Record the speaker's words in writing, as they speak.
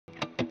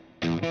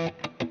All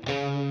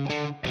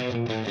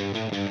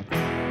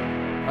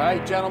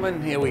right,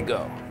 gentlemen, here we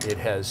go. It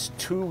has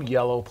 2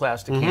 yellow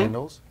plastic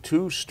handles,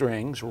 2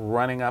 strings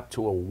running up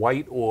to a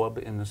white orb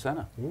in the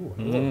center.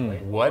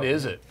 What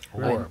is it?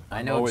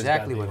 I know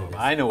exactly what it is.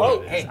 I know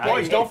what it is. Hey,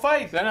 boys, don't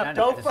fight.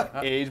 Don't fight.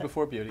 Age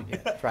before beauty.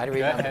 Try to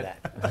remember that.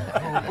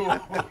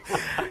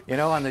 You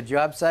know, on the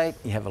job site,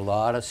 you have a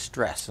lot of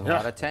stress and a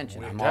lot of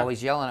tension. I'm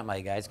always yelling at my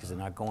guys because they're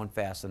not going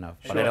fast enough.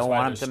 But I don't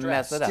want them to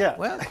mess it up. Yeah.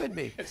 Well, it could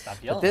be. Stop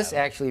But yelling this at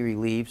 'em. actually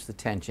relieves the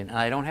tension, and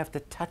I don't have to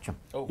touch them.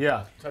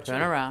 Yeah.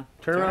 Turn around.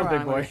 Turn around, big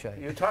I'm gonna boy. show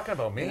you. You're talking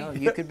about me? You know,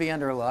 you could be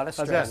under a lot of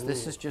stress. that?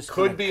 This is just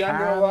Could gonna be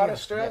under a calm lot you. of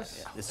stress?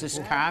 Yeah. This is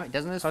calm.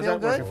 Doesn't this How's feel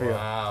that working good? for you?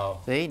 Wow.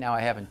 See, now I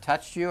haven't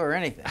touched you or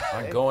anything.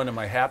 I'm going to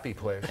my happy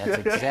place. That's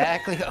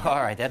exactly.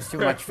 All right, that's too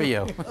much for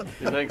you.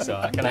 You think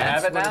so? Can I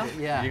have it now?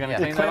 Yeah. You're gonna yeah.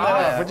 clean that that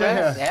off? up. Put your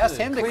hand. Ask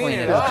him to clean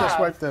it it up. up. Just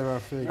wipe that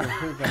off. There you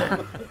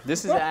go.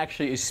 This is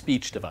actually a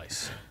speech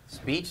device.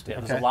 Speech.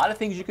 There's a lot of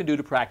things you can do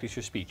to practice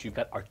your speech. You've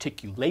got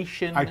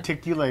articulation,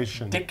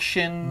 Articulation.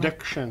 diction,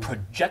 Diction.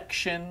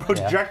 projection.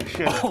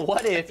 Projection.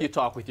 What if you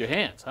talk with your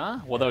hands, huh?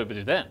 Well, that would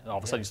be then. All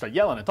of a sudden you start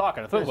yelling and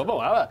talking. And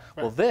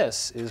well,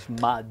 this is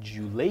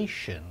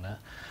modulation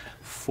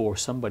for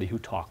somebody who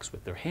talks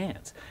with their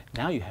hands.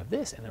 Now you have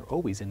this, and they're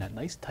always in that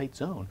nice tight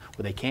zone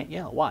where they can't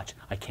yell. Watch,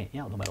 I can't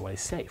yell no matter what I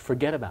say.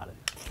 Forget about it.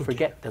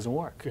 Forget doesn't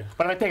work.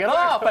 But if I take it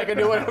off, I can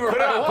do whatever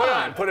I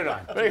want. Put it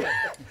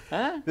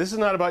on. This is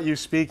not about you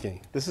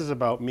speaking. This is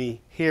about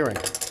me hearing.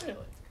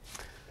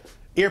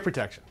 Ear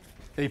protection.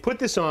 And you put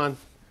this on,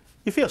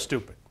 you feel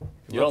stupid.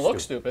 You don't look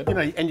stupid. You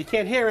know, and you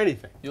can't hear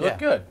anything. You look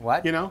good.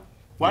 What? You know?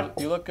 What?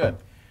 You look good.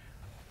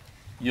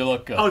 You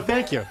look good. Oh,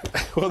 thank you.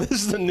 Well, this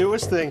is the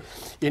newest thing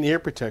in ear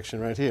protection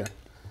right here.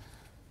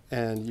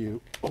 And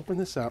you open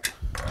this up.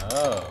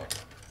 Oh.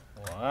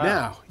 Wow.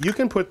 Now, you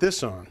can put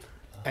this on,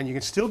 and you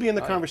can still be in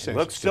the conversation,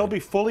 looks still good. be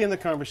fully in the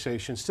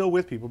conversation, still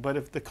with people, but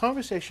if the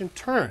conversation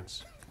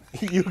turns,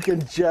 you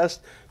can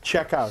just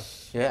check out.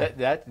 Yeah.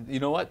 That you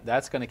know what?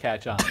 That's going to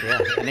catch on. Yeah.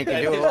 And you can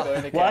That do is a lot.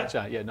 going to catch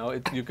on. Yeah,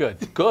 no, you're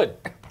good. Good.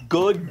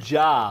 Good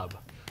job.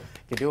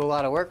 You do a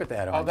lot of work with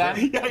that. Oh, that?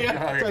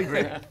 Okay,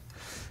 great.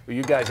 Well,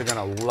 you guys are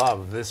going to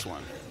love this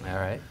one. All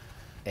right.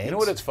 You know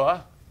what it's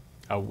for?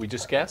 Oh, we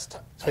just guessed?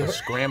 It's for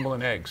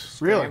scrambling eggs.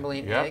 Really?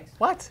 Scrambling Yeah. eggs.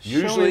 What?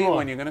 Usually more.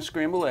 when you're going to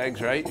scramble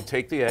eggs, right, you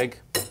take the egg,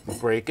 you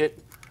break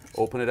it,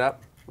 open it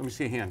up. Let me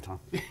see your hand, Tom.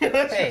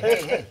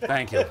 Hey.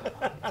 Thank you.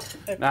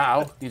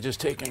 Now, you're just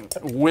taking,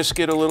 whisk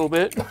it a little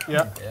bit.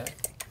 Yeah. Yeah.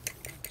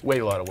 Way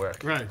a lot of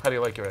work. Right. How do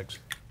you like your eggs?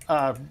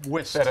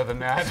 Whisk. Better than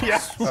that?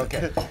 Yes.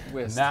 Okay.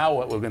 Whisk. Now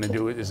what we're going to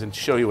do is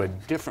show you a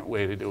different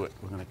way to do it.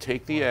 We're going to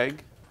take the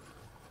egg,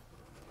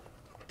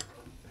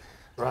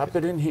 drop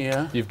it in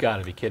here. You've got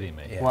to be kidding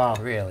me. Yeah. Wow.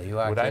 Really, you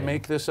are. Would I kidding.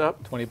 make this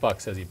up?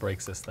 $20 says he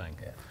breaks this thing.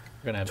 Yeah.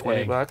 You're gonna have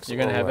 20 egg. bucks You're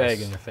gonna or have less?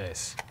 egg in your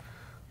face.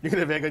 You're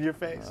going to have egg on your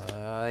face.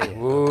 Yeah.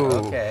 Ooh,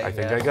 Okay. I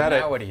think yeah. I got now it.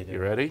 Now what do you do? You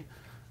ready?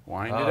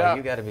 Wind it Oh, up.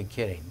 you got to be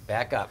kidding.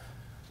 Back up.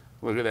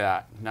 Look at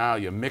that. Now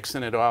you're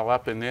mixing it all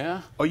up in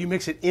there. Oh, you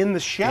mix it in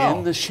the shell.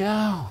 In the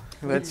shell.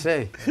 Let's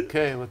see.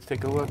 Okay, let's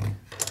take a look.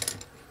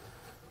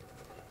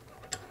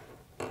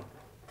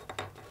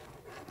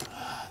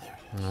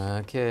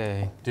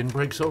 Okay. Didn't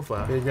break so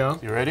far. There you go.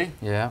 You ready?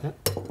 Yeah.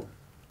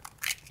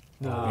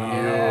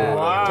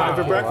 Time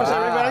for breakfast,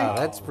 Wow, everybody?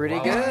 that's pretty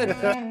good.